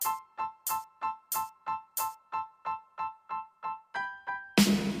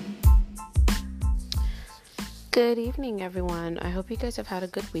Good evening, everyone. I hope you guys have had a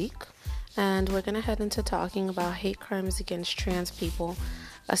good week. And we're going to head into talking about hate crimes against trans people,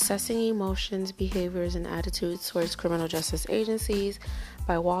 assessing emotions, behaviors, and attitudes towards criminal justice agencies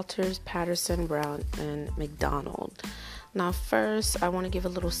by Walters, Patterson, Brown, and McDonald. Now, first, I want to give a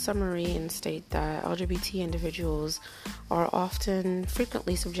little summary and state that LGBT individuals are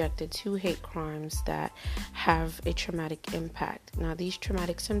frequently subjected to hate crimes that have a traumatic impact. Now, these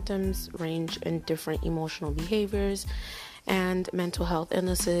traumatic symptoms range in different emotional behaviors and mental health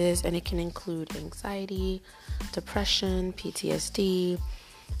illnesses, and it can include anxiety, depression, PTSD,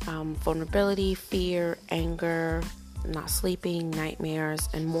 vulnerability, fear, anger, not sleeping, nightmares,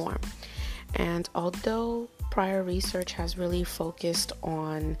 and more. And although prior research has really focused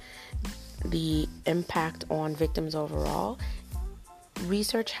on the impact on victims overall,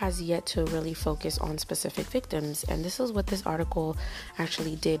 research has yet to really focus on specific victims. And this is what this article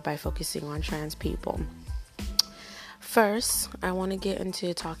actually did by focusing on trans people. First, I want to get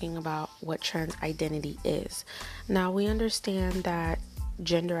into talking about what trans identity is. Now, we understand that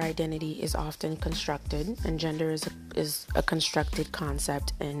gender identity is often constructed, and gender is a constructed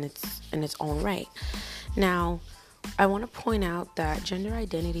concept in its own right. Now, I want to point out that gender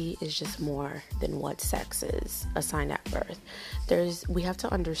identity is just more than what sex is assigned at birth. We have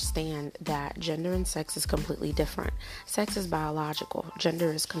to understand that gender and sex is completely different. Sex is biological,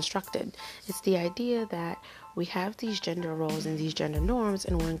 gender is constructed. It's the idea that we have these gender roles and these gender norms,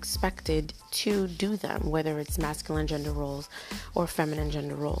 and we're expected to do them, whether it's masculine gender roles or feminine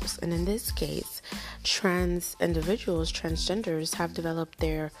gender roles. And in this case, trans individuals, transgenders, have developed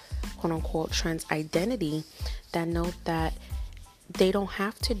their quote-unquote trans identity that note that they don't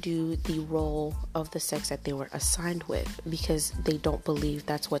have to do the role of the sex that they were assigned with because they don't believe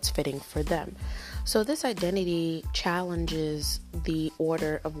that's what's fitting for them. So this identity challenges the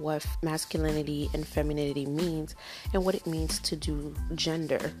order of what masculinity and femininity means and what it means to do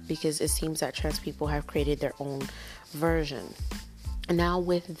gender, because it seems that trans people have created their own version. Now,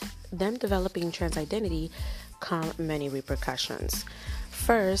 with them developing trans identity come many repercussions.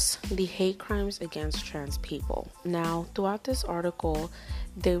 First, the hate crimes against trans people. Now, throughout this article,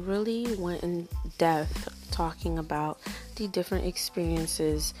 they really went in depth talking about the different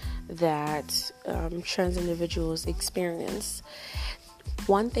experiences that trans individuals experience.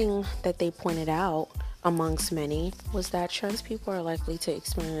 One thing that they pointed out, amongst many, was that trans people are likely to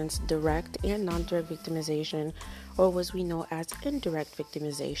experience direct and non-direct victimization, or what we know as indirect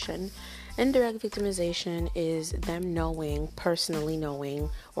victimization. Indirect victimization is them personally knowing,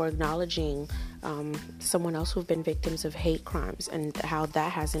 or acknowledging someone else who've been victims of hate crimes and how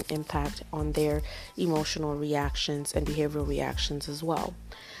that has an impact on their emotional reactions and behavioral reactions as well.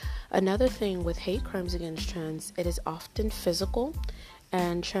 Another thing with hate crimes against trans, it is often physical,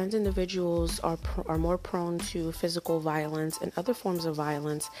 and trans individuals are more prone to physical violence and other forms of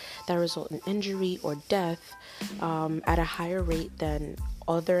violence that result in injury or death at a higher rate than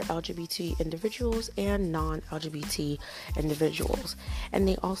other LGBT individuals and non-LGBT individuals. And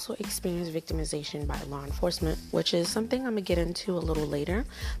they also experience victimization by law enforcement, which is something I'm going to get into a little later.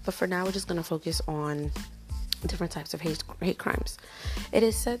 But for now, we're just going to focus on different types of hate crimes. It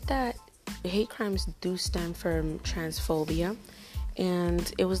is said that hate crimes do stem from transphobia.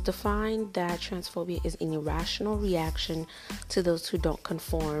 And it was defined that transphobia is an irrational reaction to those who don't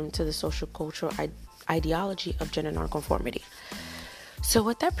conform to the social cultural ideology of gender nonconformity. So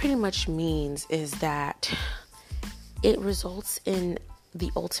what that pretty much means is that it results in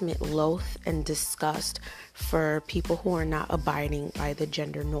the ultimate loath and disgust for people who are not abiding by the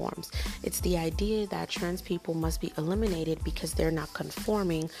gender norms. It's the idea that trans people must be eliminated because they're not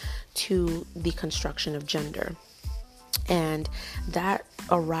conforming to the construction of gender. And that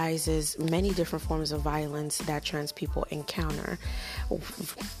arises many different forms of violence that trans people encounter.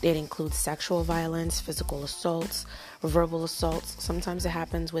 It includes sexual violence, physical assaults, verbal assaults. Sometimes it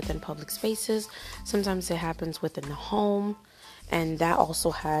happens within public spaces. Sometimes it happens within the home. And that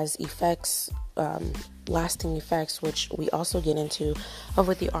also has effects, lasting effects, which we also get into of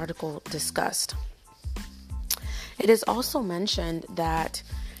what the article discussed. It is also mentioned that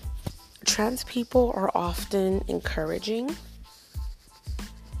trans people are often encouraging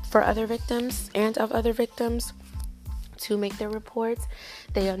for other victims and of other victims to make their reports.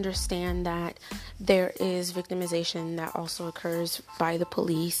 They understand that there is victimization that also occurs by the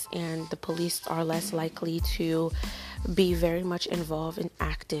police, and the police are less likely to be very much involved and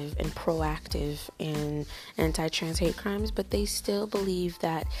active and proactive in anti-trans hate crimes, but they still believe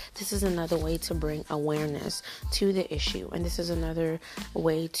that this is another way to bring awareness to the issue, and this is another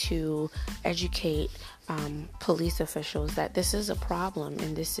way to educate police officials that this is a problem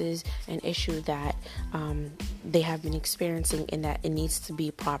and this is an issue that they have been experiencing and that it needs to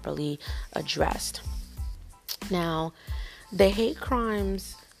be properly addressed. Now, the hate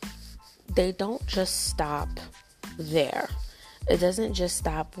crimes, they don't just stop there. It doesn't just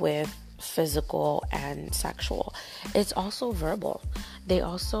stop with physical and sexual. It's also verbal.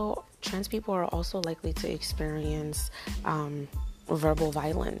 Trans people are also likely to experience verbal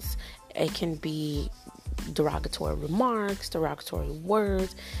violence. It can be derogatory remarks, derogatory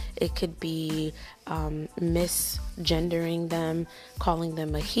words. It could be misgendering them, calling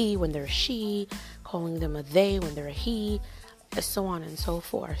them a he when they're a she, calling them a they when they're a he, so on and so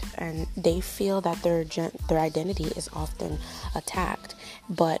forth. And they feel that their identity is often attacked.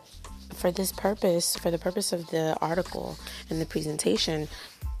 But for the purpose of the article and the presentation,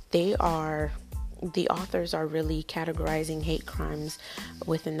 the authors are really categorizing hate crimes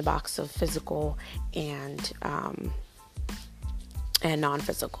within the box of physical and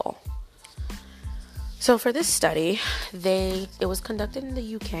non-physical. So for this study, it was conducted in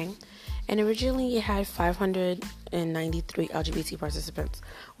the UK, and originally it had 593 LGBT participants,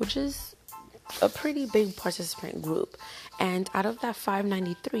 which is a pretty big participant group. And out of that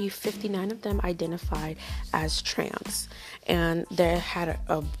 593, 59 of them identified as trans. And they had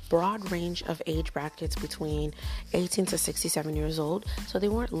a broad range of age brackets between 18 to 67 years old. So they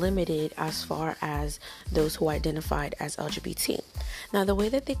weren't limited as far as those who identified as LGBT. Now, the way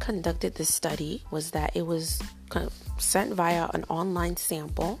that they conducted this study was that it was sent via an online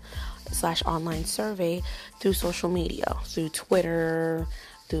sample/online survey through social media, through Twitter,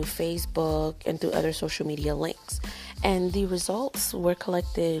 through Facebook, and through other social media links. And the results were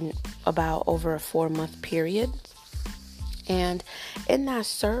collected about over a 4-month period. And in that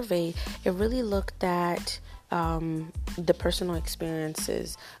survey, it really looked at the personal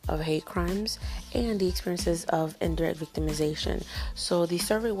experiences of hate crimes and the experiences of indirect victimization. So the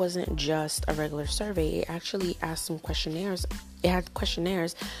survey wasn't just a regular survey. It actually asked some questionnaires. It had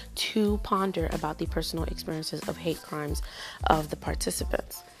questionnaires to ponder about the personal experiences of hate crimes of the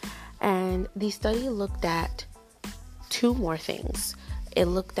participants. And the study looked at 2 more things. It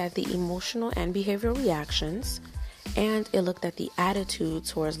looked at the emotional and behavioral reactions, and it looked at the attitude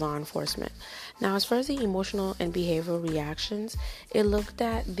towards law enforcement. Now, as far as the emotional and behavioral reactions, it looked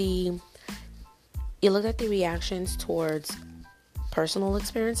at the reactions towards personal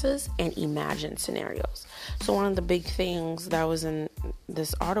experiences and imagined scenarios. So one of the big things that was in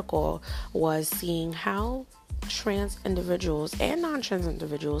this article was seeing how trans individuals and non-trans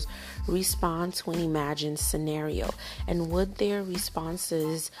individuals respond to an imagined scenario, and would their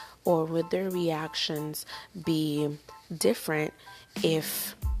responses or would their reactions be different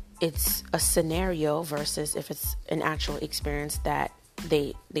if it's a scenario versus if it's an actual experience that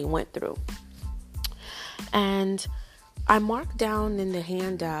they went through. And I marked down in the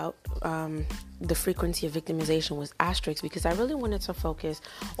handout the frequency of victimization with asterisks because I really wanted to focus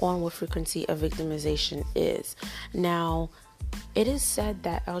on what frequency of victimization is. Now, it is said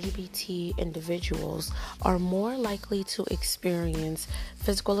that LGBT individuals are more likely to experience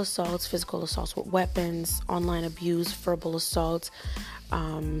physical assaults with weapons, online abuse, verbal assaults,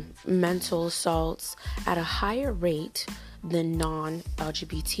 mental assaults at a higher rate than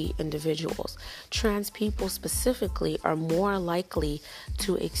non-LGBT individuals. Trans people specifically are more likely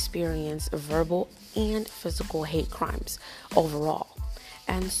to experience verbal and physical hate crimes overall.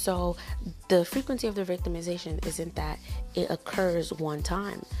 And so the frequency of the victimization isn't that it occurs one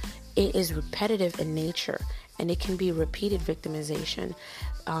time. It is repetitive in nature, and it can be repeated victimization.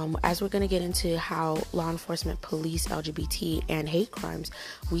 As we're going to get into how law enforcement police LGBT and hate crimes,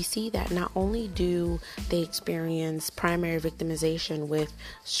 we see that not only do they experience primary victimization with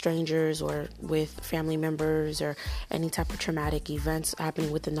strangers or with family members or any type of traumatic events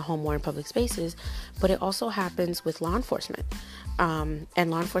happening within the home or in public spaces, but it also happens with law enforcement.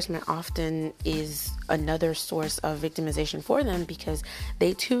 And law enforcement often is another source of victimization for them because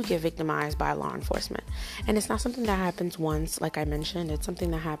they too get victimized by law enforcement. And it's not something that happens once, like I mentioned, it's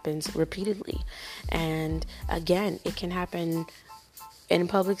something that happens repeatedly. And again, it can happen in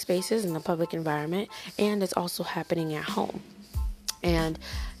public spaces, in the public environment, and it's also happening at home. And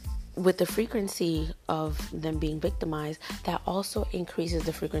with the frequency of them being victimized, that also increases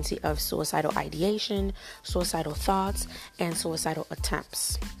the frequency of suicidal ideation, suicidal thoughts, and suicidal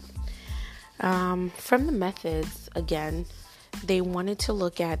attempts. From the methods, again, they wanted to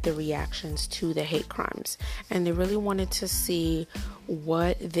look at the reactions to the hate crimes, and they really wanted to see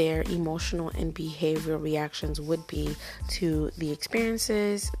what their emotional and behavioral reactions would be to the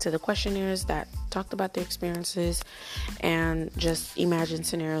experiences, to the questionnaires that talked about their experiences, and just imagine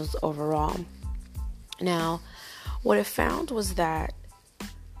scenarios overall. Now, what it found was that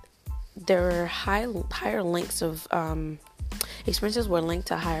there were higher links of experiences were linked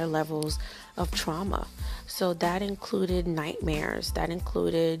to higher levels of trauma. So that included nightmares, that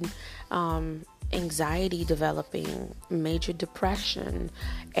included anxiety developing, major depression,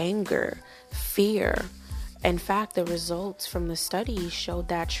 anger, fear. In fact, the results from the study showed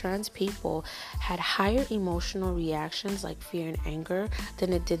that trans people had higher emotional reactions like fear and anger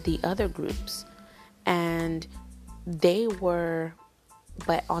than it did the other groups. And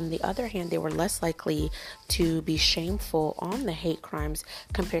but on the other hand, they were less likely to be shameful on the hate crimes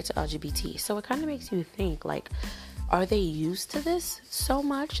compared to LGBT. So it kind of makes you think, like, are they used to this so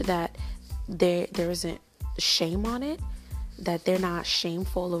much that there isn't shame on it, that they're not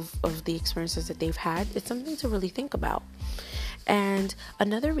shameful of the experiences that they've had? It's something to really think about. And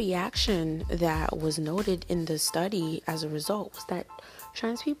another reaction that was noted in the study as a result was that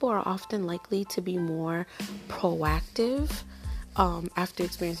trans people are often likely to be more proactive after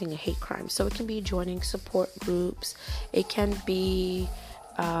experiencing a hate crime. So it can be joining support groups. It can be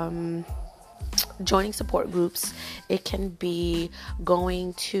joining support groups. It can be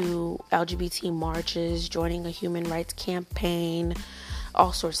going to LGBT marches, joining a human rights campaign,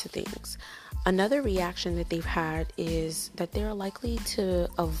 all sorts of things. Another reaction that they've had is that they're likely to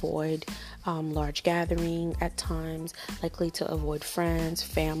avoid large gathering at times, likely to avoid friends,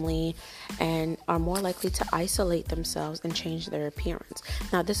 family, and are more likely to isolate themselves and change their appearance.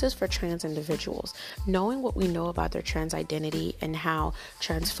 Now, this is for trans individuals. Knowing what we know about their trans identity and how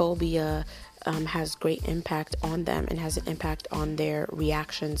transphobia has great impact on them and has an impact on their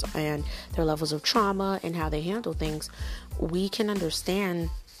reactions and their levels of trauma and how they handle things, we can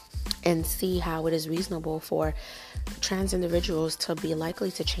understand and see how it is reasonable for trans individuals to be likely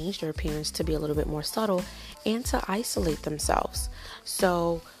to change their appearance to be a little bit more subtle and to isolate themselves.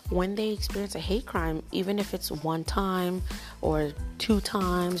 So when they experience a hate crime, even if it's one time or 2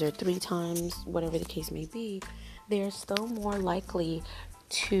 times or 3 times, whatever the case may be, they're still more likely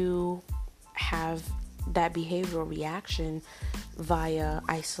to have that behavioral reaction via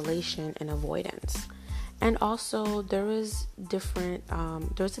isolation and avoidance. And also, diverse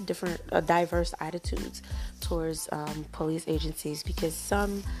attitudes towards police agencies, because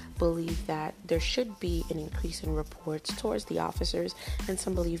some believe that there should be an increase in reports towards the officers, and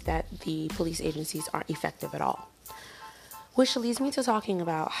some believe that the police agencies aren't effective at all. Which leads me to talking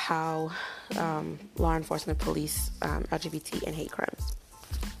about how law enforcement police LGBT and hate crimes.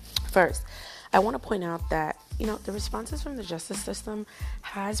 First, I want to point out that, the responses from the justice system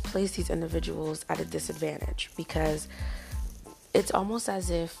has placed these individuals at a disadvantage, because it's almost as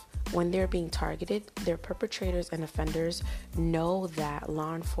if when they're being targeted, their perpetrators and offenders know that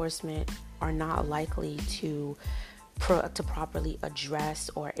law enforcement are not likely to properly address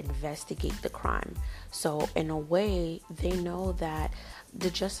or investigate the crime. So in a way, they know that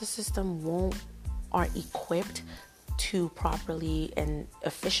the justice system aren't equipped to properly and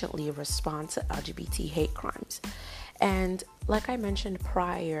efficiently respond to LGBT hate crimes. And like I mentioned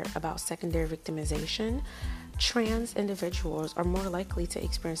prior about secondary victimization, trans individuals are more likely to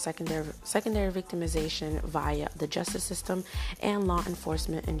experience secondary victimization via the justice system and law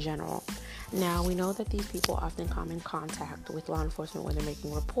enforcement in general. Now, we know that these people often come in contact with law enforcement when they're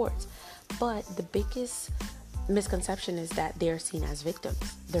making reports, but the biggest misconception is that they're seen as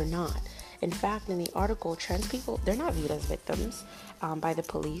victims. They're not. In fact, in the article, trans people, they're not viewed as victims by the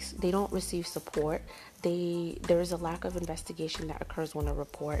police. They don't receive support. There is a lack of investigation that occurs when a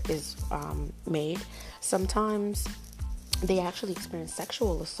report is made. Sometimes they actually experience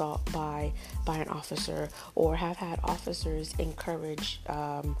sexual assault by an officer, or have had officers encourage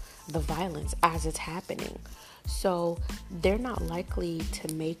the violence as it's happening. So they're not likely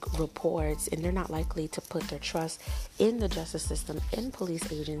to make reports, and they're not likely to put their trust in the justice system, in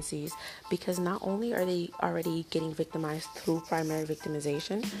police agencies, because not only are they already getting victimized through primary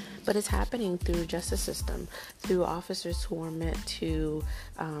victimization, but it's happening through justice system, through officers who are meant to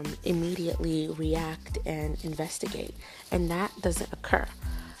immediately react and investigate. And that doesn't occur.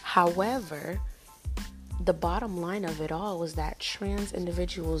 However, the bottom line of it all was that trans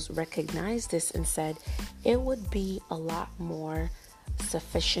individuals recognized this and said it would be a lot more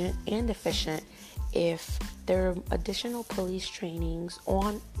sufficient and efficient if there are additional police trainings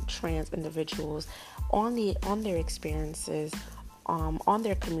on trans individuals, on their experiences, on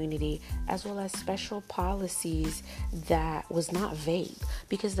their community, as well as special policies that was not vague,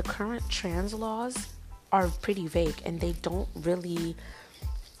 because the current trans laws are pretty vague, and they don't really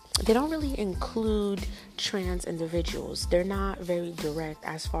include trans individuals. They're not very direct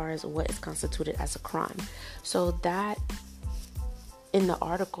as far as what is constituted as a crime. So that in the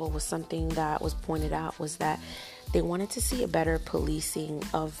article was something that was pointed out, was that they wanted to see a better policing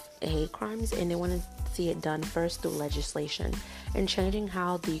of hate crimes, and they wanted to see it done first through legislation and changing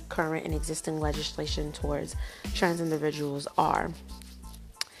how the current and existing legislation towards trans individuals are.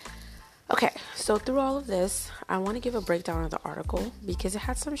 Okay, so through all of this, I want to give a breakdown of the article because it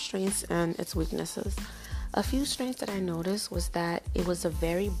had some strengths and its weaknesses. A few strengths that I noticed was that it was a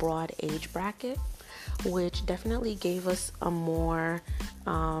very broad age bracket, which definitely gave us a more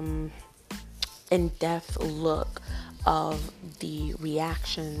in-depth look of the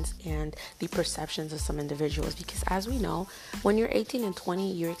reactions and the perceptions of some individuals, because as we know, when you're 18 and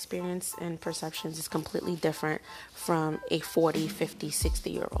 20, your experience and perceptions is completely different from a 40, 50,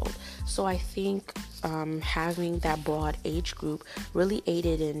 60-year-old. So I think having that broad age group really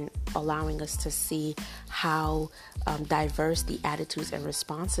aided in allowing us to see how diverse the attitudes and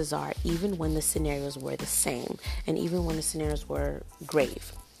responses are, even when the scenarios were the same and even when the scenarios were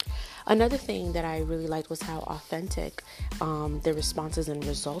grave. Another thing that I really liked was how authentic the responses and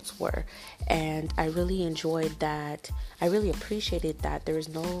results were. And I really enjoyed that. I really appreciated that there is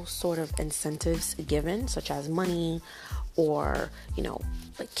no sort of incentives given, such as money or,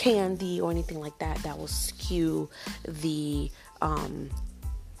 like candy or anything like that, that will skew the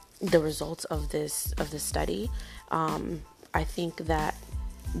results of this study. I think that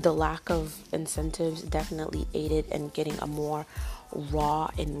the lack of incentives definitely aided in getting a more raw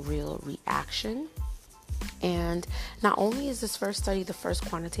and real reaction. And not only is this first study the first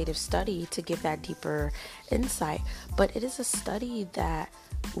quantitative study to give that deeper insight, but it is a study that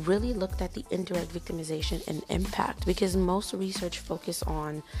really looked at the indirect victimization and impact, because most research focus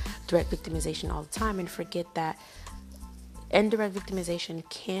on direct victimization all the time and forget that indirect victimization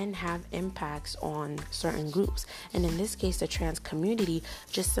can have impacts on certain groups. And in this case, the trans community,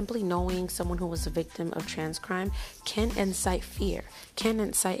 just simply knowing someone who was a victim of trans crime can incite fear, can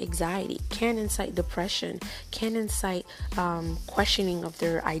incite anxiety, can incite depression, can incite questioning of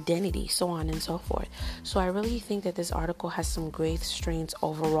their identity, so on and so forth. So I really think that this article has some great strengths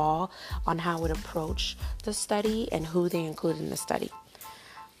overall on how it approached the study and who they included in the study.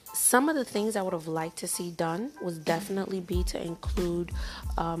 Some of the things I would have liked to see done was definitely be to include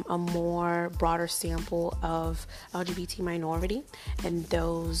a more broader sample of LGBT minority and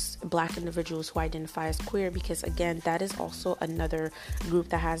those Black individuals who identify as queer, because again, that is also another group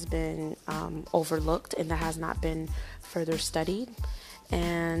that has been overlooked and that has not been further studied.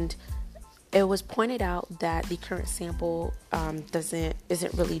 And it was pointed out that the current sample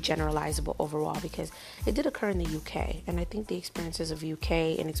isn't really generalizable overall, because it did occur in the UK, and I think the experiences of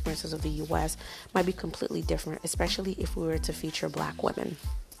UK and experiences of the US might be completely different, especially if we were to feature Black women.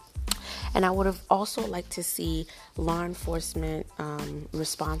 And I would have also liked to see law enforcement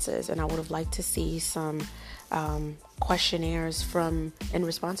responses, and I would have liked to see some questionnaires and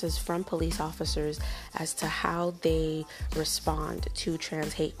responses from police officers as to how they respond to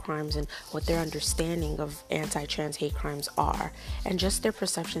trans hate crimes and what their understanding of anti-trans hate crimes are, and just their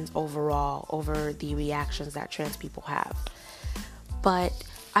perceptions overall over the reactions that trans people have. But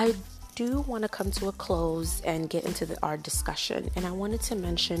I do want to come to a close and get into our discussion, and I wanted to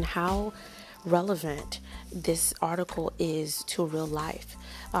mention how relevant this article is to real life.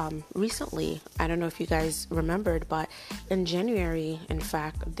 Recently, I don't know if you guys remembered, but in January, in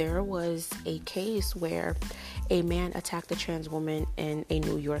fact, there was a case where a man attacked a trans woman in a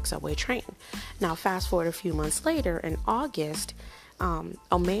New York subway train. Now, fast forward a few months later, in August,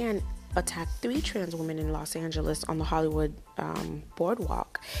 a man attacked 3 trans women in Los Angeles on the Hollywood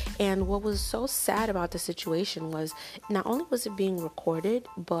boardwalk. And what was so sad about the situation was not only was it being recorded,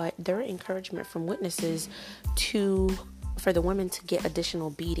 but there were encouragement from witnesses for the women to get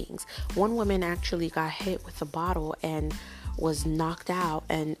additional beatings. One woman actually got hit with a bottle and was knocked out,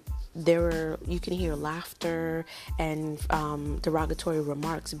 and you can hear laughter and derogatory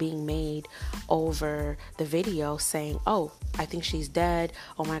remarks being made over the video saying, "Oh, I think she's dead.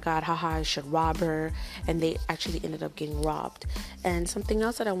 Oh my God, haha, I should rob her." And they actually ended up getting robbed. And something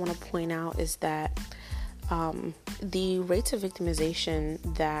else that I want to point out is that the rates of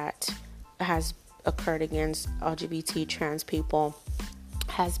victimization that has occurred against LGBT trans people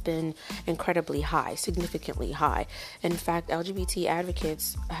has been incredibly high, significantly high. In fact, LGBT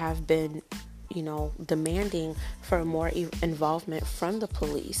advocates have been, demanding for more involvement from the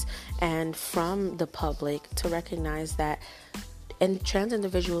police and from the public to recognize that And trans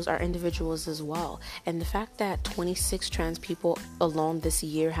individuals are individuals as well. And the fact that 26 trans people alone this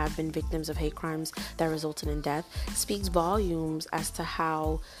year have been victims of hate crimes that resulted in death speaks volumes as to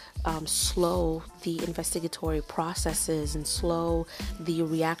how slow the investigatory processes and slow the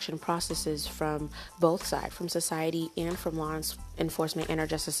reaction processes from both sides, from society and from law enforcement and our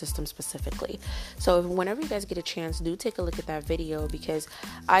justice system specifically. So whenever you guys get a chance, do take a look at that video, because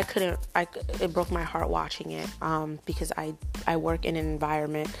it broke my heart watching it, because I work in an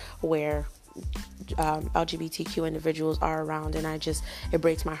environment where LGBTQ individuals are around, and it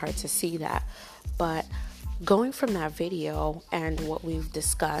breaks my heart to see that. But going from that video and what we've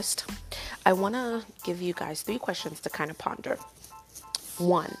discussed, I want to give you guys 3 questions to kind of ponder.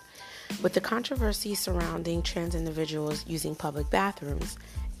 1, with the controversy surrounding trans individuals using public bathrooms,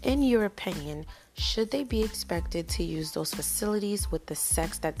 in your opinion, should they be expected to use those facilities with the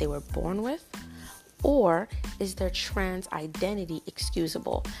sex that they were born with? Or is their trans identity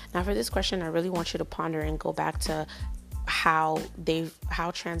excusable? Now, for this question, I really want you to ponder and go back to how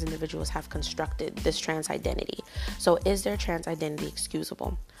trans individuals have constructed this trans identity. So is their trans identity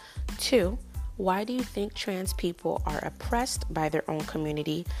excusable? 2, why do you think trans people are oppressed by their own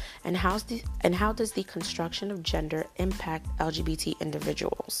community, and how does the construction of gender impact LGBT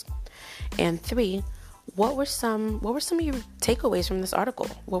individuals? And 3, what were some of your takeaways from this article?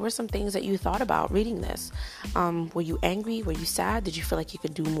 What were some things that you thought about reading this? Were you angry? Were you sad? Did you feel like you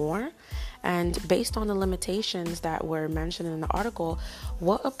could do more? And based on the limitations that were mentioned in the article,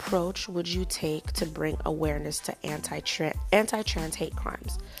 what approach would you take to bring awareness to anti-trans hate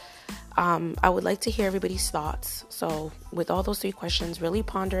crimes? I would like to hear everybody's thoughts. So with all those 3 questions, really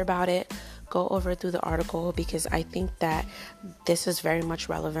ponder about it. Go over through the article, because I think that this is very much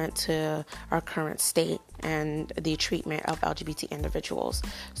relevant to our current state and the treatment of LGBT individuals.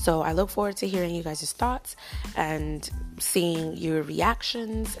 So I look forward to hearing you guys' thoughts and seeing your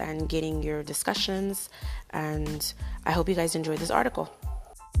reactions and getting your discussions. And I hope you guys enjoyed this article.